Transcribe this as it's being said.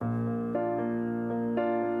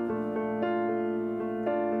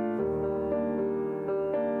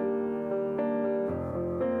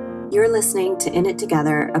You're listening to In It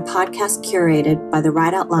Together, a podcast curated by the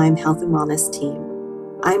Ride Out Lyme Health and Wellness team.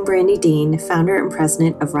 I'm Brandy Dean, founder and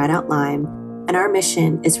president of Ride Out Lyme, and our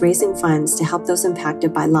mission is raising funds to help those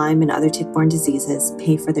impacted by Lyme and other tick-borne diseases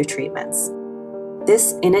pay for their treatments.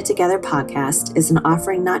 This In It Together podcast is an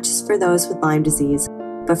offering not just for those with Lyme disease,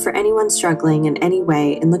 but for anyone struggling in any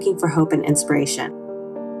way and looking for hope and inspiration.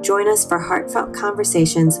 Join us for heartfelt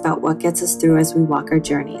conversations about what gets us through as we walk our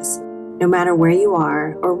journeys. No matter where you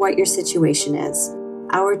are or what your situation is,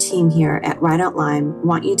 our team here at Ride Out Lyme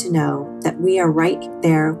want you to know that we are right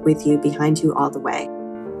there with you, behind you all the way.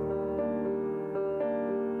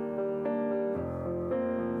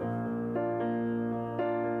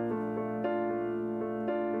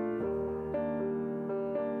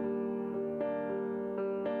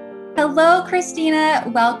 Hello, Christina.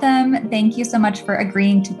 Welcome. Thank you so much for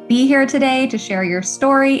agreeing to be here today to share your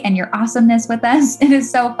story and your awesomeness with us. It is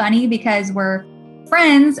so funny because we're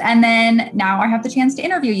friends, and then now I have the chance to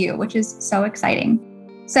interview you, which is so exciting.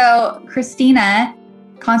 So Christina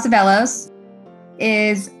Concevelos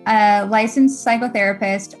is a licensed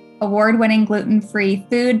psychotherapist, award-winning gluten-free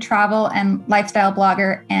food, travel, and lifestyle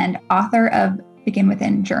blogger, and author of Begin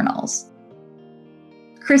Within journals.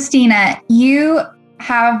 Christina, you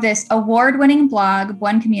have this award-winning blog,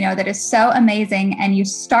 Buen Camino, that is so amazing, and you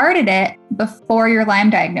started it before your Lyme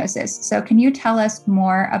diagnosis. So can you tell us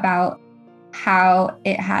more about how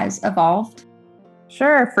it has evolved?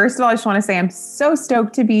 Sure. First of all, I just want to say I'm so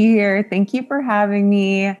stoked to be here. Thank you for having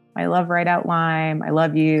me. I love Ride Out Lyme. I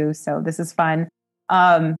love you. So this is fun.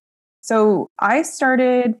 So I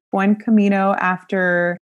started Buen Camino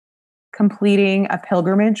after completing a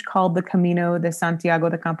pilgrimage called the Camino de Santiago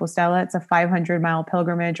de Compostela. It's a 500-mile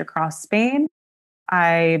pilgrimage across Spain.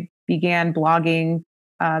 I began blogging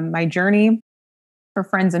my journey for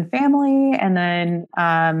friends and family, and then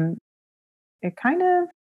it kind of,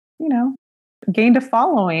 gained a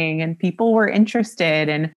following, and people were interested,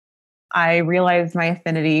 and I realized my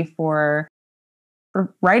affinity for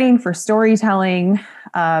writing, for storytelling.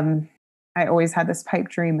 I always had this pipe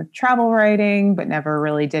dream of travel writing, but never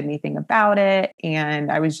really did anything about it. And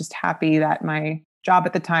I was just happy that my job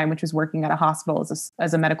at the time, which was working at a hospital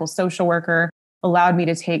as a medical social worker, allowed me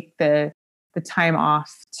to take the time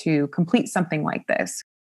off to complete something like this.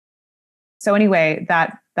 So anyway,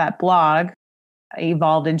 that blog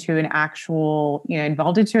evolved into an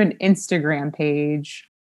Instagram page,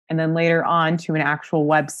 and then later on to an actual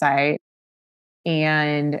website.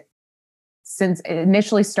 And since it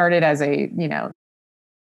initially started as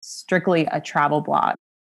strictly a travel blog,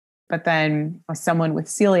 but then as someone with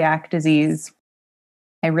celiac disease,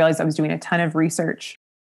 I realized I was doing a ton of research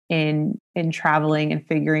in traveling and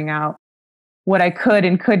figuring out what I could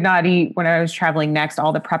and could not eat when I was traveling next,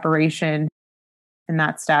 all the preparation and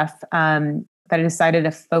that stuff, that I decided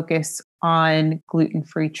to focus on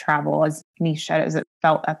gluten-free travel, as niche as it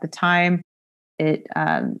felt at the time. It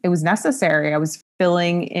was necessary. I was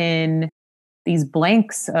filling in these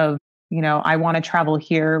blanks of, I want to travel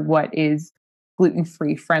here. What is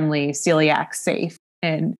gluten-free, friendly, celiac safe?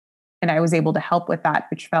 And I was able to help with that,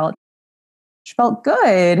 which felt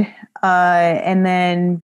good. And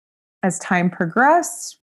then as time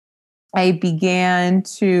progressed, I began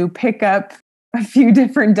to pick up a few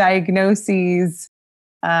different diagnoses,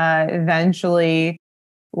 eventually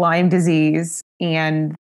Lyme disease,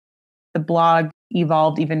 and the blog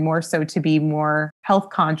evolved even more so to be more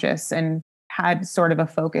health conscious and had sort of a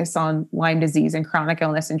focus on Lyme disease and chronic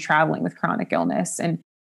illness and traveling with chronic illness. And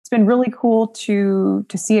it's been really cool to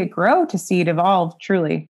see it grow, to see it evolve,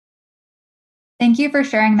 truly. Thank you for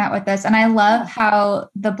sharing that with us. And I love how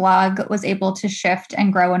the blog was able to shift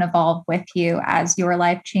and grow and evolve with you as your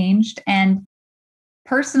life changed. And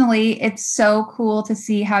personally, it's so cool to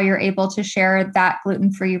see how you're able to share that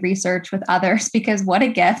gluten-free research with others, because what a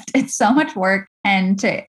gift. It's so much work, and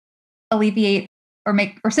to alleviate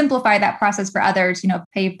or simplify that process for others,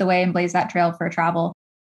 pave the way and blaze that trail for travel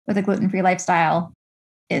with a gluten-free lifestyle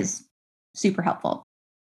is super helpful.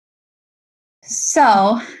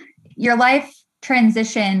 So your life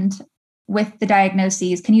transitioned with the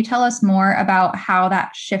diagnoses. Can you tell us more about how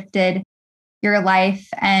that shifted your life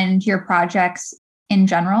and your projects in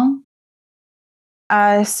general?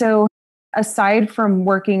 So aside from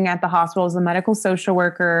working at the hospital as a medical social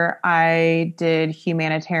worker, I did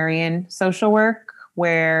humanitarian social work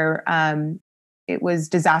where it was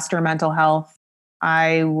disaster mental health.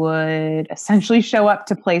 I would essentially show up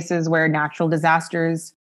to places where natural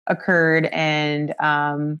disasters occurred and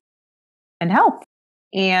help.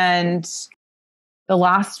 And the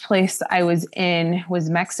last place I was in was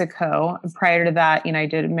Mexico. Prior to that, I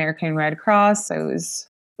did American Red Cross. I was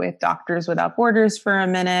with Doctors Without Borders for a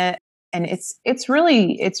minute. And it's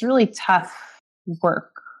really tough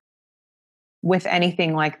work. With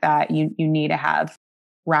anything like that, you need to have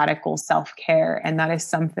radical self-care. And that is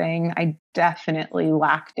something I definitely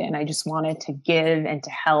lacked in. I just wanted to give and to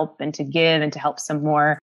help and to give and to help some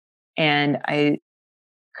more. And I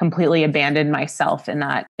completely abandoned myself in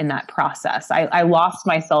that process. I lost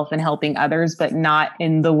myself in helping others, but not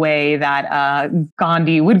in the way that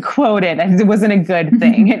Gandhi would quote it. It wasn't a good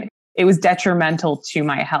thing. It was detrimental to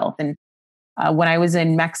my health. And when I was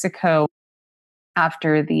in Mexico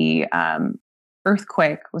after the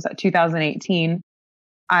earthquake, was that 2018,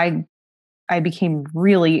 I became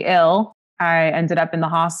really ill. I ended up in the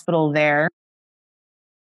hospital there.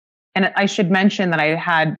 And I should mention that I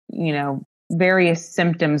had, various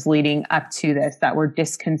symptoms leading up to this that were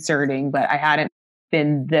disconcerting, but I hadn't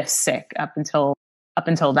been this sick up until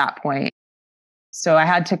that point. So I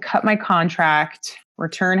had to cut my contract,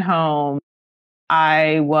 return home.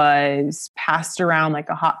 I was passed around like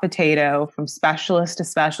a hot potato from specialist to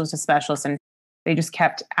specialist to specialist. And they just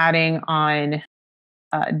kept adding on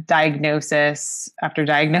diagnosis after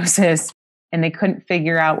diagnosis, and they couldn't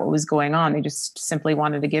figure out what was going on. They just simply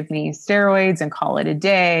wanted to give me steroids and call it a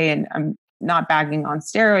day. And I'm not bagging on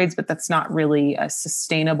steroids, but that's not really a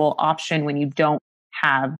sustainable option when you don't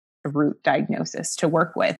have a root diagnosis to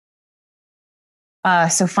work with.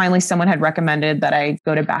 So finally, someone had recommended that I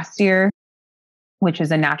go to Bastyr, which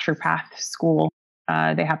is a naturopath school.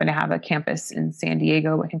 They happen to have a campus in San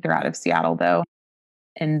Diego. I think they're out of Seattle, though.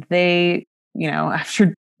 And they,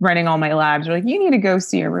 after running all my labs, were like, you need to go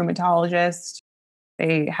see a rheumatologist.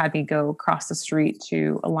 They had me go across the street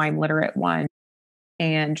to a Lyme literate one.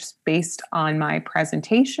 And just based on my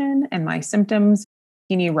presentation and my symptoms,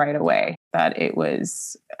 he knew right away that it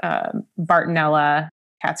was Bartonella,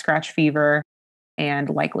 cat scratch fever, and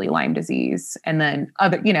likely Lyme disease. And then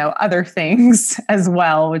other things as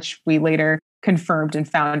well, which we later confirmed and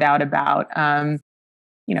found out about,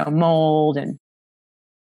 mold and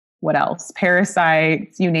what else?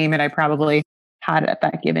 Parasites, you name it, I probably had at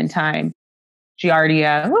that given time.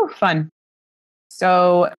 Giardia, fun.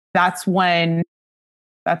 So that's when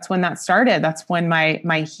that started. That's when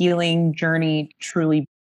my healing journey truly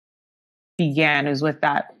began, is with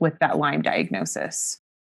that Lyme diagnosis.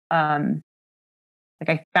 I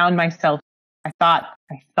found myself, I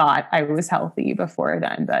thought I was healthy before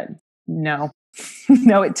then, but no,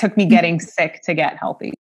 it took me getting sick to get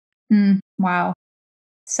healthy. Wow.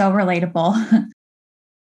 So relatable.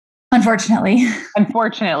 Unfortunately,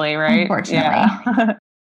 right? Unfortunately. Yeah.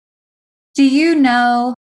 Do you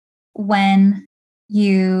know when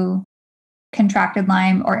you contracted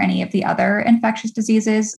Lyme or any of the other infectious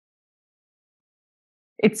diseases?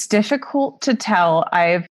 It's difficult to tell.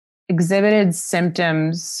 I've exhibited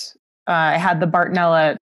symptoms. I had the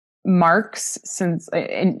Bartonella marks since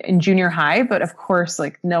in junior high, but of course,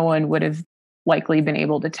 no one would have likely been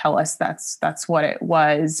able to tell us that's what it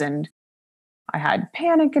was. And I had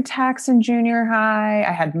panic attacks in junior high.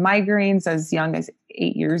 I had migraines as young as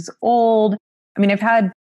 8 years old. I mean, I've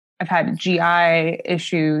had GI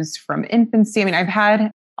issues from infancy. I mean, I've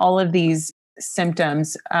had all of these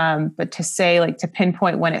symptoms, but to say, to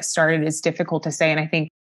pinpoint when it started is difficult to say. And I think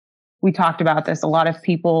we talked about this. A lot of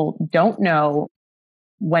people don't know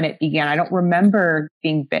when it began. I don't remember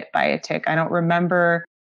being bit by a tick. I don't remember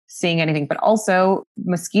seeing anything, but also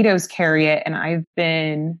mosquitoes carry it. And I've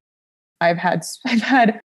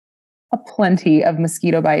had a plenty of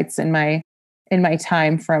mosquito bites in my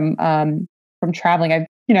time from traveling.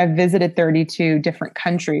 I've visited 32 different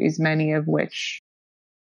countries, many of which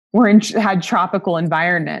had tropical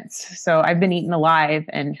environments. So I've been eaten alive,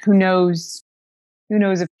 and who knows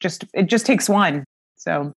if it just takes one.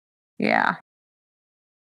 So yeah.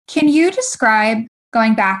 Can you describe,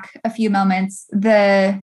 going back a few moments,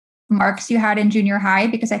 the marks you had in junior high?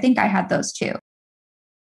 Because I think I had those too.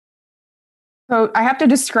 So I have to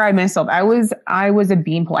describe myself. I was a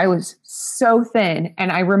beanpole. I was so thin.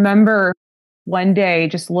 And I remember one day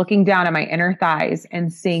just looking down at my inner thighs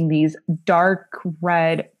and seeing these dark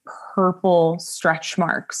red, purple stretch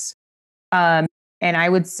marks. And I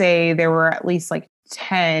would say there were at least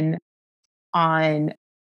 10 on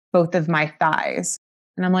both of my thighs.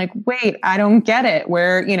 And I'm like, wait, I don't get it.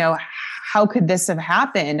 Where, how could this have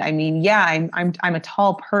happened? I mean, yeah, I'm a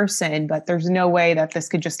tall person, but there's no way that this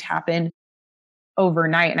could just happen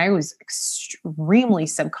overnight. And I was extremely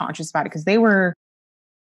subconscious about it because they were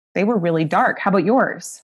really dark. How about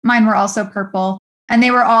yours? Mine were also purple, and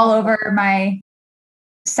they were all over my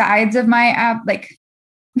sides of my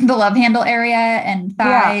the love handle area and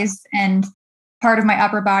thighs and part of my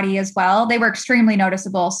upper body as well. They were extremely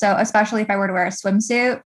noticeable. So especially if I were to wear a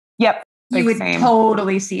swimsuit, Yep. You would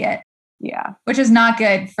totally see it. Yeah. Which is not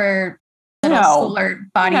good for middle schooler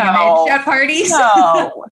body image at parties.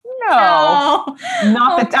 No.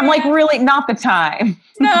 I'm like, really not the time.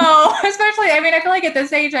 No, especially, I mean, I feel like at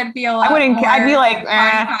this age, I'd be a lot I'd be like,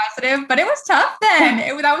 positive, but it was tough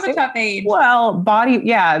then. That was a tough age. Well,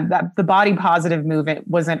 the body positive movement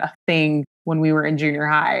wasn't a thing when we were in junior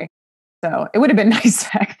high. So it would have been nice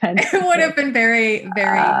back then. It would have been very,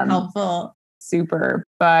 very helpful. Super.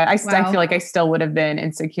 But I feel like I still would have been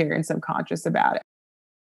insecure and subconscious about it.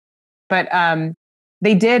 But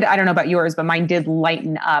they did, I don't know about yours, but mine did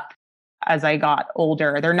lighten up as I got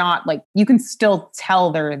older. They're not like, you can still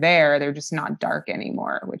tell they're there. They're just not dark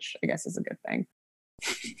anymore, which I guess is a good thing.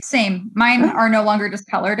 Same. Mine are no longer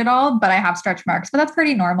discolored at all, but I have stretch marks, but that's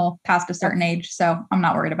pretty normal past a certain age. So I'm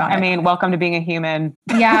not worried about it. I mean, welcome to being a human.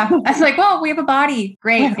 Yeah. I was like, well, we have a body.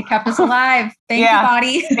 Great. It kept us alive. Thank you,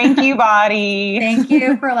 body. Thank you, body. Thank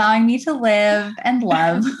you for allowing me to live and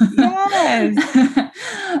love. Yes.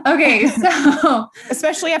 Okay. So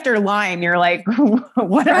especially after Lyme, you're like,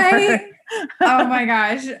 whatever. Right? Oh my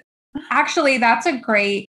gosh. Actually, that's a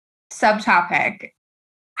great subtopic.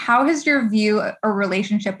 How has your view or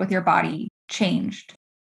relationship with your body changed?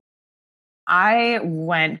 I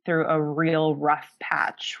went through a real rough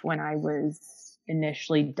patch when I was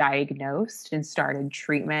initially diagnosed and started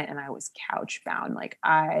treatment, and I was couch bound. Like,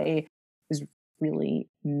 I was really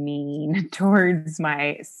mean towards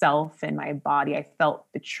myself and my body. I felt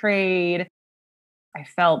betrayed. I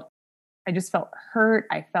just felt hurt.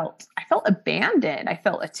 I felt abandoned. I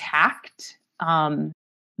felt attacked.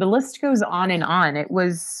 The list goes on and on. It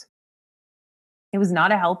was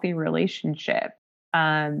not a healthy relationship.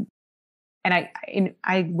 And I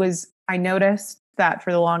noticed that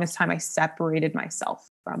for the longest time, I separated myself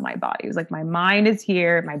from my body. It was like, my mind is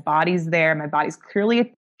here, my body's there, my body's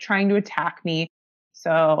clearly trying to attack me.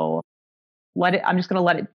 So I'm just going to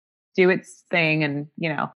let it do its thing and,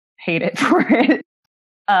 hate it for it.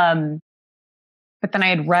 But then I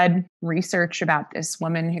had read research about this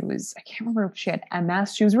woman who I can't remember if she had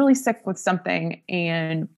MS. She was really sick with something,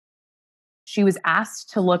 and she was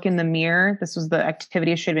asked to look in the mirror. This was the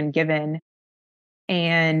activity she had been given,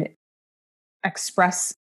 and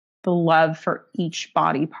express the love for each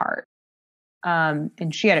body part.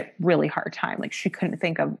 And she had a really hard time. Like, she couldn't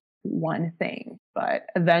think of one thing, but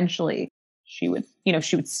eventually she would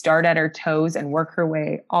start at her toes and work her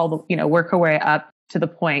way up to the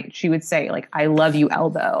point she would say, like, I love you,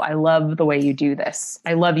 elbow. I love the way you do this.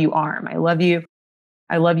 I love you, arm. I love you,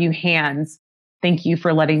 hands. Thank you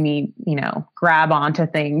for letting me, grab onto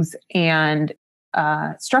things. And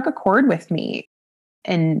struck a chord with me,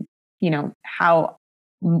 and, how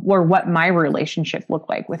or what my relationship looked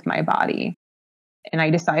like with my body. And I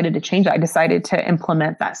decided to change it. I decided to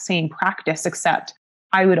implement that same practice, except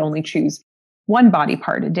I would only choose one body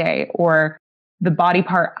part a day, or the body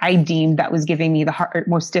part I deemed that was giving me the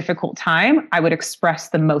most difficult time, I would express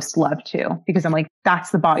the most love to, because I'm like, that's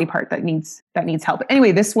the body part that needs help.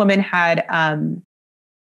 Anyway, this woman had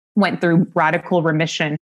went through radical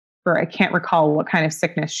remission for, I can't recall what kind of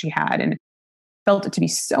sickness she had, and felt it to be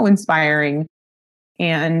so inspiring.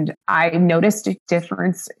 And I noticed a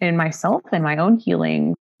difference in myself and my own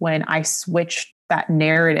healing when I switched that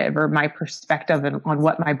narrative or my perspective on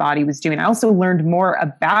what my body was doing. I also learned more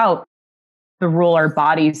about the role our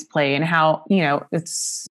bodies play, and how,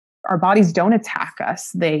 our bodies don't attack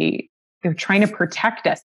us. They're trying to protect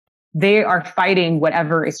us. They are fighting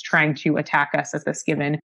whatever is trying to attack us at this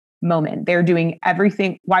given moment. They're doing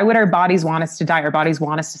everything. Why would our bodies want us to die? Our bodies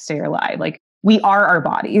want us to stay alive. Like, we are our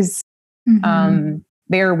bodies. Mm-hmm.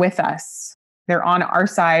 They're with us. They're on our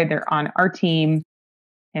side. They're on our team.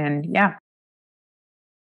 And yeah.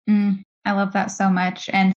 I love that so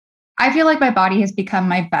much. And I feel like my body has become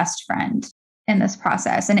my best friend in this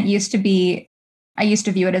process. And I used to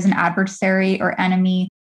view it as an adversary or enemy,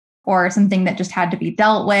 or something that just had to be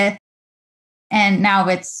dealt with. And now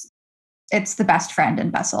it's the best friend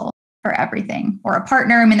and vessel for everything, or a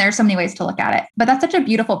partner. I mean, there's so many ways to look at it, but that's such a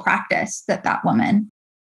beautiful practice that woman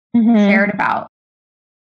shared about.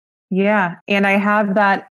 Yeah. And I have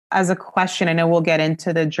that as a question. I know we'll get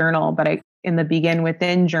into the journal, but in the Begin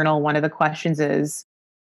Within journal, one of the questions is,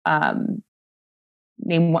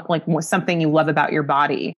 name what's something you love about your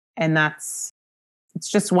body. And it's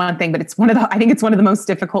just one thing, but I think it's one of the most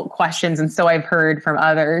difficult questions. And so I've heard from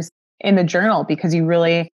others in the journal, because you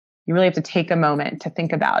really have to take a moment to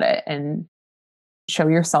think about it and show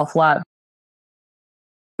yourself love.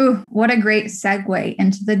 Ooh, what a great segue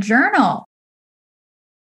into the journal.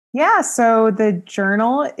 Yeah. So the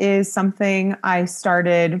journal is something I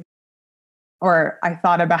started, or I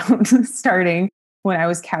thought about starting when I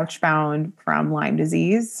was couchbound from Lyme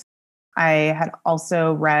disease. I had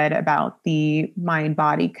also read about the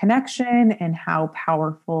mind-body connection and how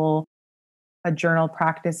powerful a journal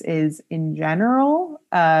practice is in general,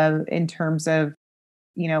 in terms of,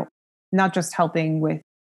 not just helping with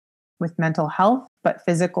mental health, but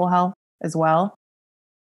physical health as well.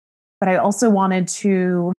 But I also wanted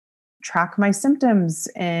to track my symptoms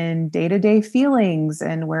and day-to-day feelings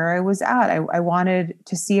and where I was at. I wanted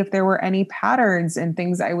to see if there were any patterns in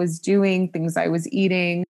things I was doing, things I was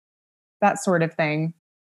eating, that sort of thing.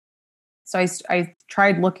 So I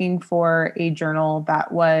tried looking for a journal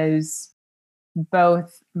that was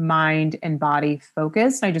both mind and body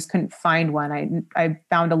focused. I just couldn't find one. I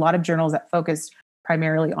found a lot of journals that focused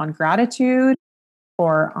primarily on gratitude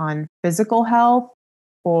or on physical health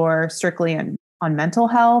or strictly on mental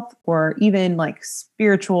health or even like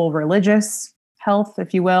spiritual, religious health,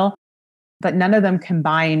 if you will. But none of them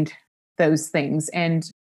combined those things. And,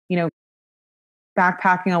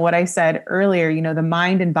 backpacking on what I said earlier, the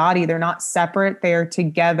mind and body, they're not separate, they are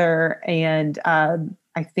together. And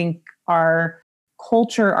I think our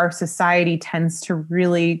culture, our society tends to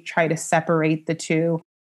really try to separate the two.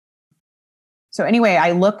 So anyway,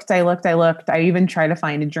 I looked. I even tried to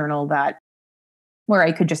find a journal where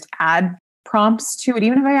I could just add prompts to it.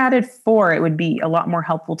 Even if I added 4, it would be a lot more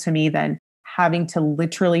helpful to me than having to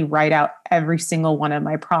literally write out every single one of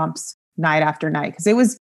my prompts night after night. Because it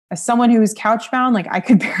was, as someone who was couchbound, like I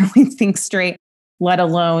could barely think straight, let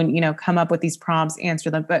alone, come up with these prompts, answer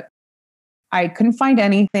them. But I couldn't find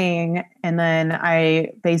anything. And then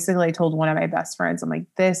I basically told one of my best friends, I'm like,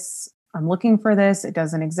 I'm looking for this. It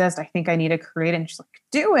doesn't exist. I think I need to create it. And she's like,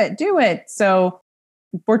 do it. So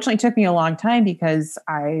unfortunately, it took me a long time because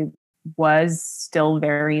I was still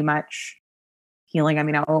very much healing. I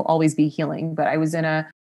mean, I'll always be healing, but I was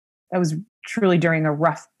truly during a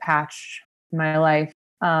rough patch in my life.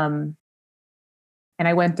 And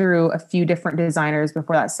I went through a few different designers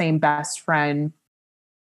before that same best friend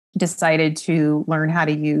decided to learn how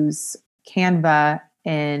to use Canva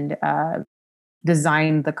and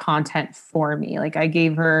design the content for me. Like I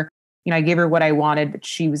gave her what I wanted, but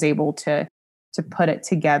she was able to put it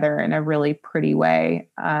together in a really pretty way.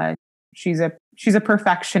 She's a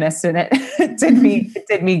perfectionist, and it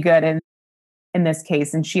did me good in this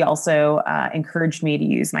case. And she also encouraged me to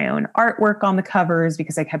use my own artwork on the covers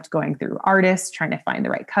because I kept going through artists trying to find the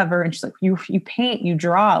right cover. And she's like, you paint, you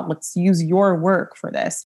draw, let's use your work for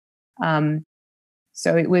this.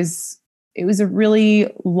 So it was a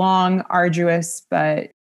really long, arduous,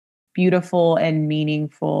 but beautiful and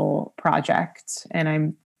meaningful project. And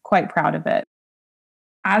I'm quite proud of it.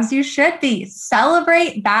 As you should be.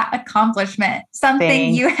 Celebrate that accomplishment.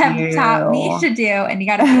 Something you have taught me to do, and you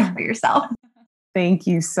got to do it for yourself. Thank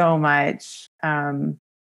you so much.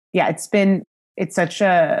 It's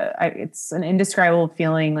an indescribable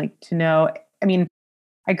feeling, like to know, I mean,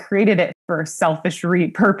 I created it for a selfish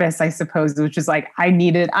purpose, I suppose, which is like, I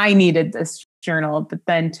needed this journal, but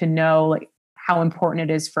then to know like how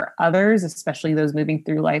important it is for others, especially those moving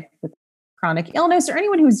through life with chronic illness or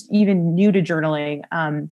anyone who's even new to journaling,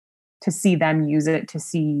 to see them use it, to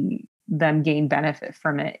see them gain benefit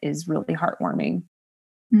from it is really heartwarming.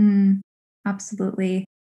 Absolutely.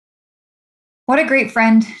 What a great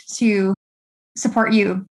friend to support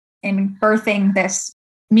you in birthing this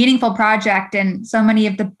meaningful project. And so many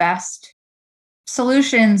of the best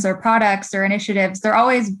solutions or products or initiatives, they're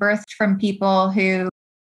always birthed from people who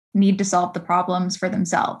need to solve the problems for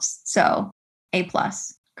themselves. So A+,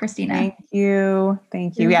 Christina. Thank you.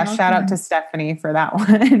 You're welcome. Shout out to Stephanie for that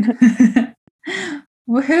one.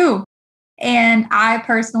 Woohoo. And I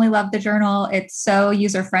personally love the journal. It's so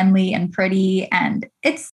user-friendly and pretty. And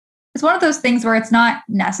it's one of those things where it's not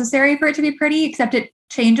necessary for it to be pretty, except it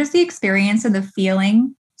changes the experience and the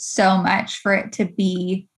feeling so much for it to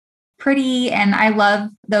be pretty. And I love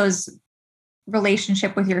those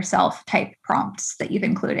relationship with yourself type prompts that you've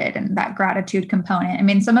included and that gratitude component. I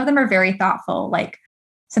mean, some of them are very thoughtful, like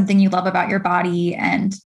something you love about your body.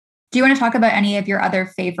 And do you want to talk about any of your other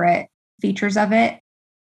favorite features of it?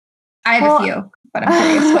 I have a few, but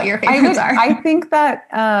I'm curious what your favorites are. I think that,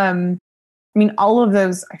 all of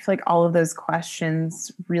those, I feel like all of those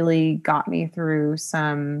questions really got me through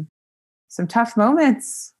some tough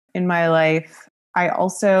moments in my life. I will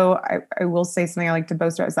say something I like to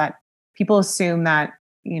boast about is that people assume that,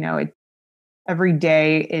 every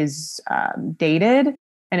day is dated,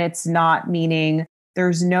 and it's not, meaning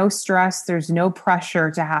there's no stress, there's no pressure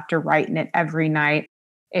to have to write in it every night.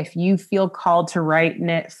 If you feel called to write in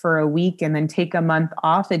it for a week and then take a month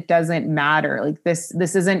off, it doesn't matter. Like this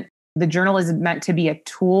isn't, the journal isn't meant to be a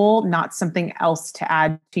tool, not something else to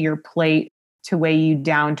add to your plate weigh you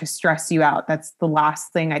down, to stress you out. That's the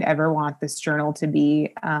last thing I'd ever want this journal to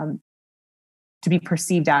be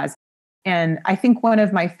perceived as. And I think one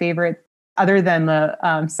of my favorite, other than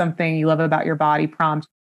the something you love about your body prompt,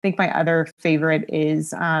 I think my other favorite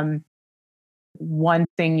is one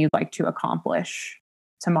thing you'd like to accomplish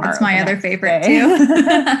tomorrow. That's my other favorite too.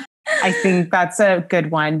 I think that's a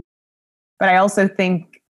good one. But I also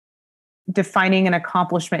think defining an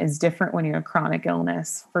accomplishment is different when you have chronic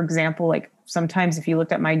illness. For example, like sometimes if you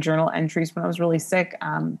looked at my journal entries when I was really sick,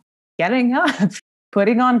 getting up,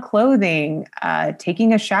 putting on clothing,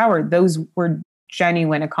 taking a shower, those were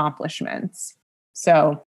genuine accomplishments.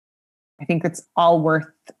 So I think it's all worth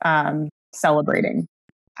celebrating.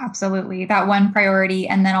 Absolutely. That one priority,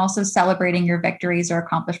 and then also celebrating your victories or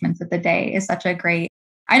accomplishments of the day is such a great,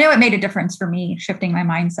 I know it made a difference for me, shifting my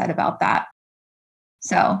mindset about that.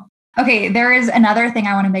 So, okay, there is another thing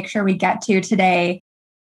I want to make sure we get to today.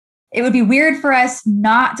 It would be weird for us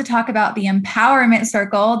not to talk about the Empowerment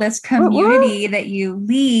Circle, this community that you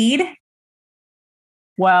lead.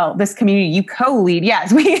 Well, this community you co-lead.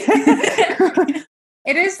 Yes.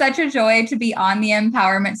 It is such a joy to be on the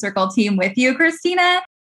Empowerment Circle team with you, Christina.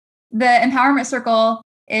 The Empowerment Circle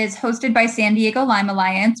is hosted by San Diego Lyme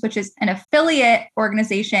Alliance, which is an affiliate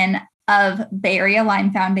organization of Bay Area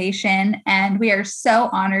Lyme Foundation. And we are so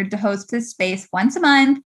honored to host this space once a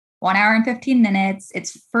month, 1 hour and 15 minutes.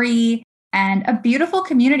 It's free and a beautiful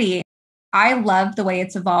community. I love the way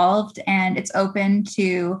it's evolved, and it's open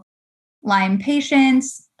to Lyme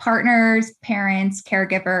patients, partners, parents,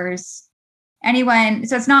 caregivers, anyone.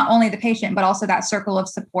 So it's not only the patient, but also that circle of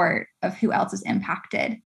support of who else is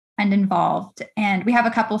impacted and involved. And we have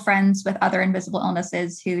a couple friends with other invisible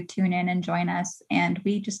illnesses who tune in and join us. And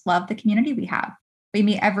we just love the community we have. We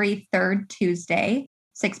meet every third Tuesday,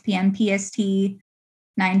 6 p.m. PST,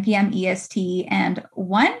 9 p.m. EST, and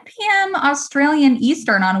 1 p.m. Australian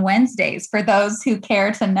Eastern on Wednesdays, for those who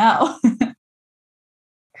care to know.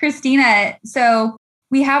 Christina, so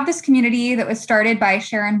we have this community that was started by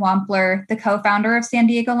Sharon Wampler, the co-founder of San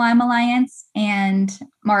Diego Lyme Alliance, and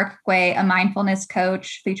Mark Guay, a mindfulness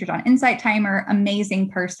coach featured on Insight Timer, amazing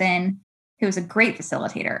person who is a great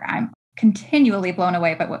facilitator. I'm continually blown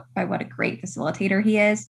away by what a great facilitator he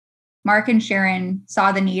is. Mark and Sharon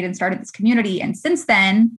saw the need and started this community. And since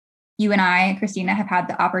then, you and I, Christina, have had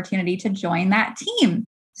the opportunity to join that team.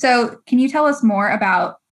 So can you tell us more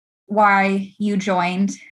about why you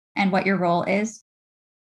joined and what your role is?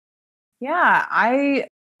 Yeah, I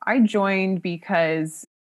joined because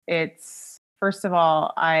it's, first of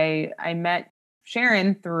all, I met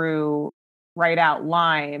Sharon through Write Out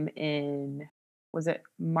Lyme in, was it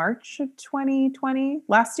March of 2020?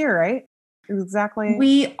 Last year, right? Exactly.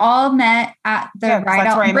 We all met at the Write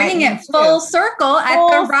Out, bringing it full circle at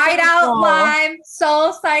the Write Out Lyme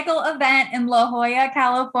Soul Cycle event in La Jolla,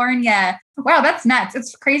 California. Wow, that's nuts.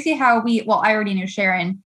 It's crazy how I already knew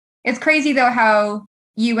Sharon. It's crazy though how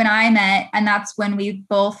you and I met, and that's when we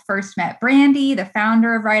both first met Brandy, the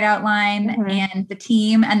founder of Write Out Lyme, and the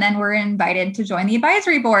team, and then we're invited to join the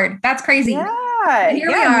advisory board. That's crazy. Yeah, here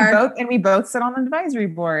we are. We both sit on the advisory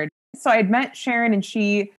board. So I'd met Sharon, and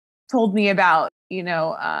she told me about,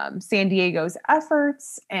 San Diego's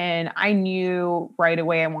efforts, and I knew right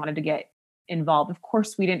away I wanted to get involved. Of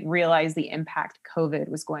course, we didn't realize the impact COVID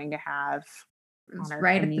was going to have on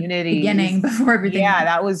our community. At the beginning, before everything. Yeah,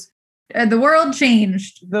 that was. The world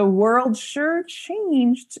changed. The world sure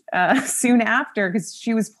changed soon after, because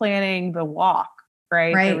she was planning the walk,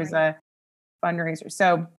 right? There was a fundraiser.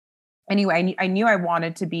 So anyway, I knew I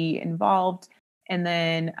wanted to be involved. And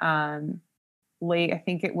then I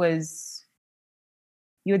think it was,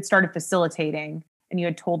 you had started facilitating and you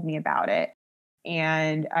had told me about it.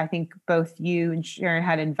 And I think both you and Sharon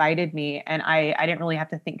had invited me, and I didn't really have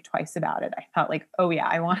to think twice about it. I thought like, oh yeah,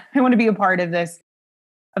 I want to be a part of this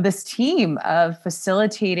team of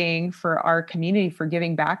facilitating for our community, for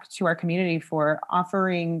giving back to our community, for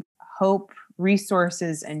offering hope,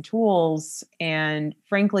 resources, and tools. And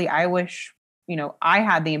frankly, I wish, I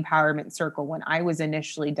had the Empowerment Circle when I was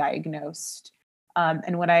initially diagnosed.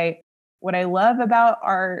 And what I love about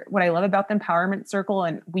the Empowerment Circle,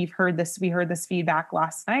 and we heard this feedback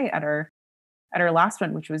last night at our last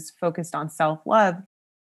one, which was focused on self-love,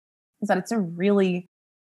 is that it's a really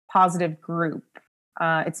positive group.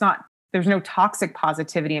 There's no toxic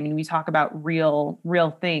positivity. I mean, we talk about real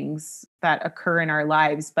things that occur in our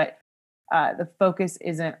lives, but the focus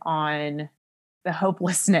isn't on the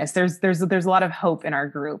hopelessness. There's a lot of hope in our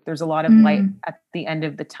group. There's a lot of light at the end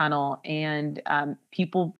of the tunnel, and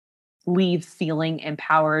people leave feeling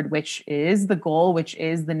empowered, which is the goal, which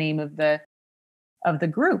is the name of the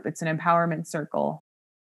group. It's an Empowerment Circle.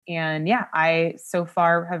 And yeah, I so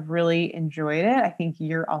far have really enjoyed it. I think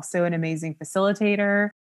you're also an amazing facilitator,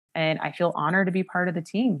 and I feel honored to be part of the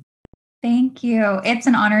team. Thank you. It's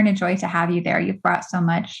an honor and a joy to have you there. You've brought so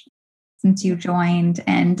much since you joined,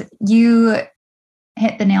 and you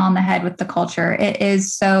hit the nail on the head with the culture. It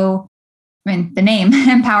is so, I mean, the name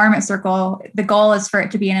Empowerment Circle, the goal is for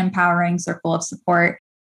it to be an empowering circle of support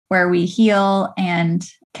where we heal and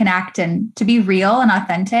connect and to be real and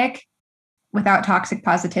authentic without toxic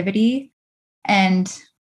positivity, and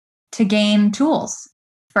to gain tools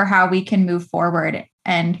for how we can move forward,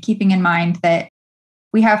 and keeping in mind that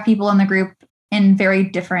we have people in the group in very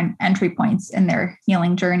different entry points in their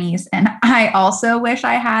healing journeys. And I also wish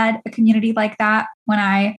I had a community like that when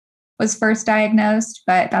I was first diagnosed,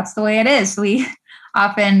 but that's the way it is. We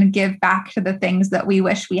often give back to the things that we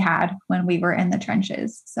wish we had when we were in the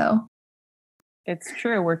trenches. So it's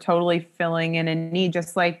true. We're totally filling in a need,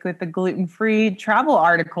 just like with the gluten-free travel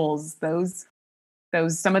articles. Those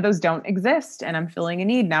some of those don't exist, and I'm filling a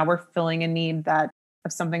need. Now we're filling a need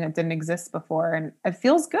of something that didn't exist before. And it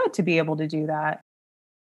feels good to be able to do that.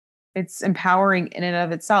 It's empowering in and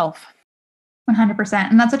of itself. 100%.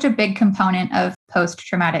 And that's such a big component of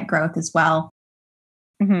post-traumatic growth as well.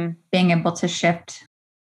 Mm-hmm. Being able to shift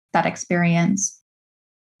that experience.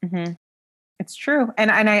 Mm-hmm. It's true.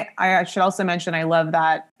 And I should also mention, I love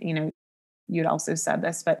that, you'd also said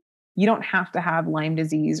this, but you don't have to have Lyme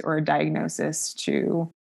disease or a diagnosis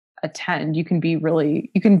to attend. You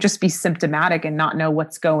can just be symptomatic and not know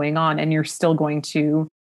what's going on, and you're still going to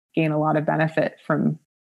gain a lot of benefit from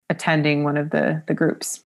attending one of the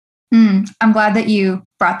groups. I'm glad that you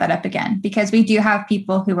brought that up again, because we do have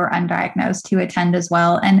people who are undiagnosed who attend as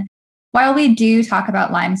well. And while we do talk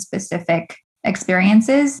about Lyme specific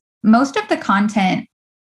experiences, most of the content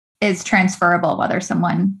is transferable, whether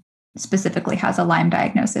someone specifically has a Lyme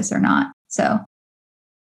diagnosis or not. So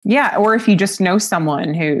yeah, or if you just know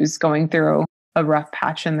someone who's going through a rough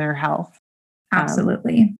patch in their health.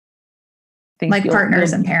 Absolutely. Like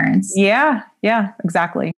partners and parents. Yeah,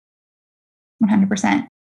 exactly. 100%.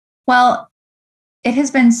 Well, it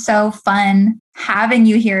has been so fun having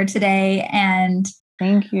you here today. And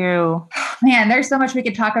thank you. Man, there's so much we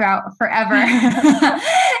could talk about forever.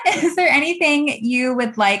 Is there anything you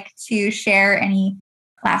would like to share? Any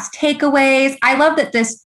last takeaways? I love that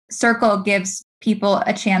this circle gives people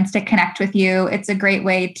a chance to connect with you. It's a great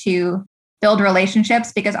way to build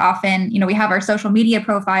relationships, because often, we have our social media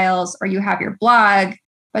profiles or you have your blog,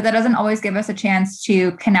 but that doesn't always give us a chance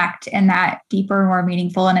to connect in that deeper, more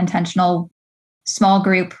meaningful and intentional small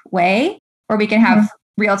group way where we can have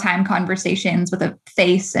real-time conversations with a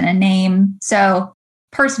face and a name. So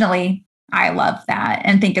personally, I love that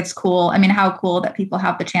and think it's cool. I mean, how cool that people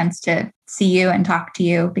have the chance to see you and talk to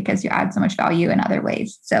you because you add so much value in other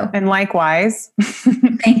ways. So, and likewise,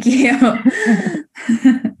 thank you.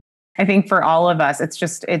 I think for all of us,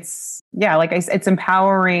 like I said, it's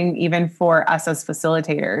empowering even for us as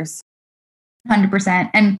facilitators. 100%.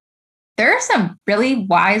 And there are some really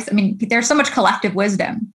wise, there's so much collective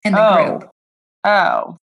wisdom in the group.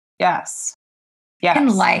 Oh, yes.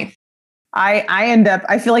 In life.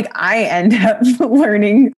 I feel like I end up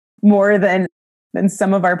learning more than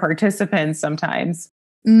some of our participants sometimes.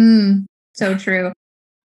 So true.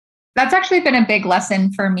 That's actually been a big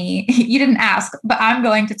lesson for me. You didn't ask, but I'm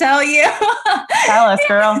going to tell you. Tell us,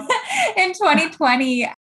 girl. In 2020,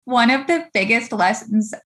 one of the biggest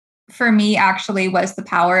lessons for me actually was the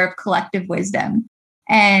power of collective wisdom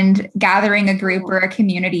and gathering a group or a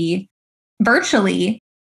community virtually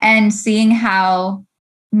and seeing how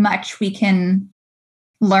much we can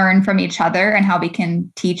learn from each other and how we can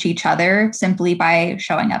teach each other simply by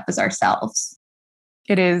showing up as ourselves.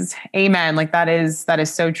 It is. Amen. Like that is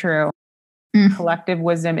so true. Collective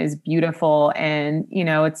wisdom is beautiful. And,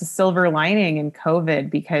 it's a silver lining in COVID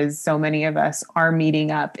because so many of us are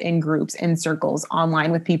meeting up in groups, in circles,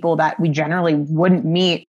 online with people that we generally wouldn't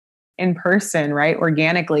meet in person, right?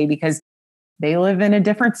 Organically, because they live in a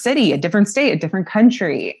different city, a different state, a different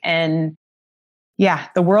country. And yeah,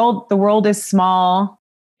 the world is small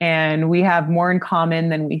and we have more in common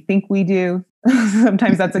than we think we do.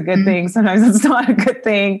 Sometimes that's a good thing. Sometimes it's not a good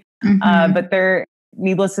thing. But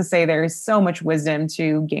needless to say, there is so much wisdom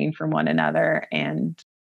to gain from one another. And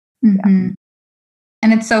and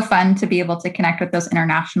it's so fun to be able to connect with those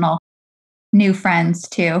international new friends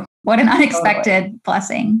too. What an unexpected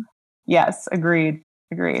blessing. Yes, agreed.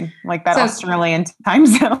 Like that Australian time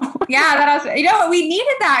zone. We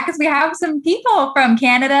needed that because we have some people from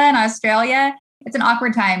Canada and Australia. It's an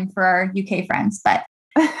awkward time for our UK friends, but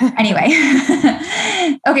anyway.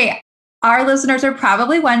 Okay. our listeners are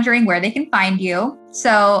probably wondering where they can find you.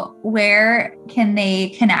 So where can they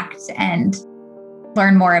connect and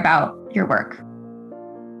learn more about your work?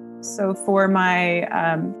 So for my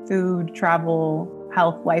food, travel,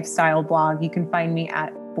 health, lifestyle blog, you can find me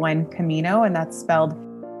at Buen Camino, and that's spelled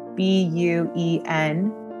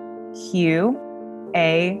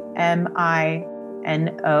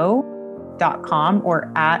BUENQAMINO.com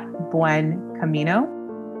or at Buen Camino.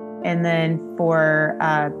 And then for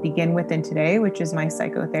Begin Within Today, which is my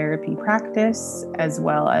psychotherapy practice, as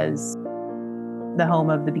well as the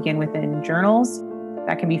home of the Begin Within journals,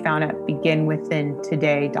 that can be found at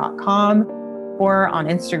beginwithintoday.com or on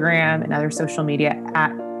Instagram and other social media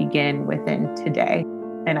at Begin Within Today.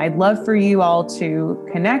 And I'd love for you all to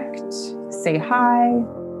connect, say hi,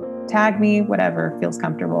 tag me, whatever feels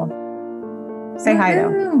comfortable. Say hi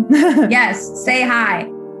though. Yes, say hi.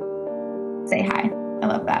 Say hi. I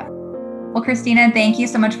love that. Well, Christina, thank you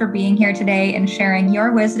so much for being here today and sharing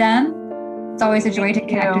your wisdom. It's always a joy to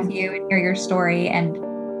connect with you and hear your story and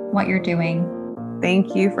what you're doing.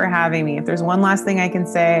 Thank you for having me. If there's one last thing I can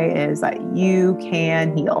say is that you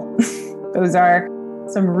can heal. Those are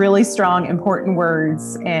some really strong, important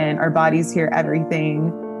words, and our bodies hear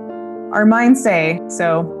everything our minds say.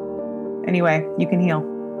 So anyway, you can heal.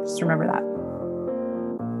 Just remember that.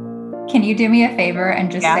 Can you do me a favor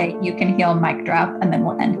and just say you can heal, mic drop, and then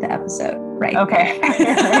we'll end the episode right Okay.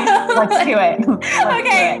 Let's do it.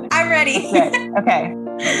 Okay, I'm ready. Okay.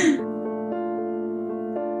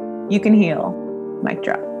 You can heal, mic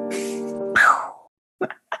drop.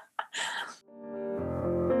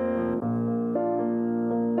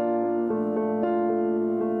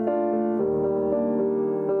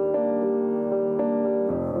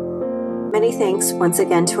 Many thanks once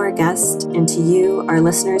again to our guest and to you, our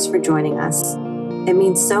listeners, for joining us. It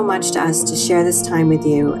means so much to us to share this time with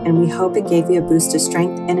you, and we hope it gave you a boost of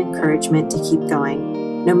strength and encouragement to keep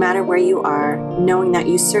going, no matter where you are, knowing that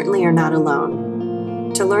you certainly are not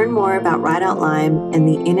alone. To learn more about Ride Out Lyme and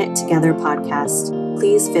the In It Together podcast,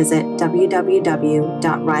 please visit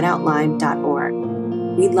www.rideoutlyme.org.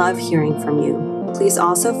 We love hearing from you. Please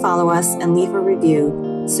also follow us and leave a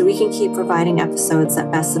review so we can keep providing episodes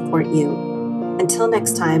that best support you. Until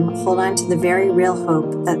next time, hold on to the very real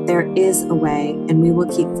hope that there is a way, and we will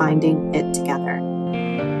keep finding it together.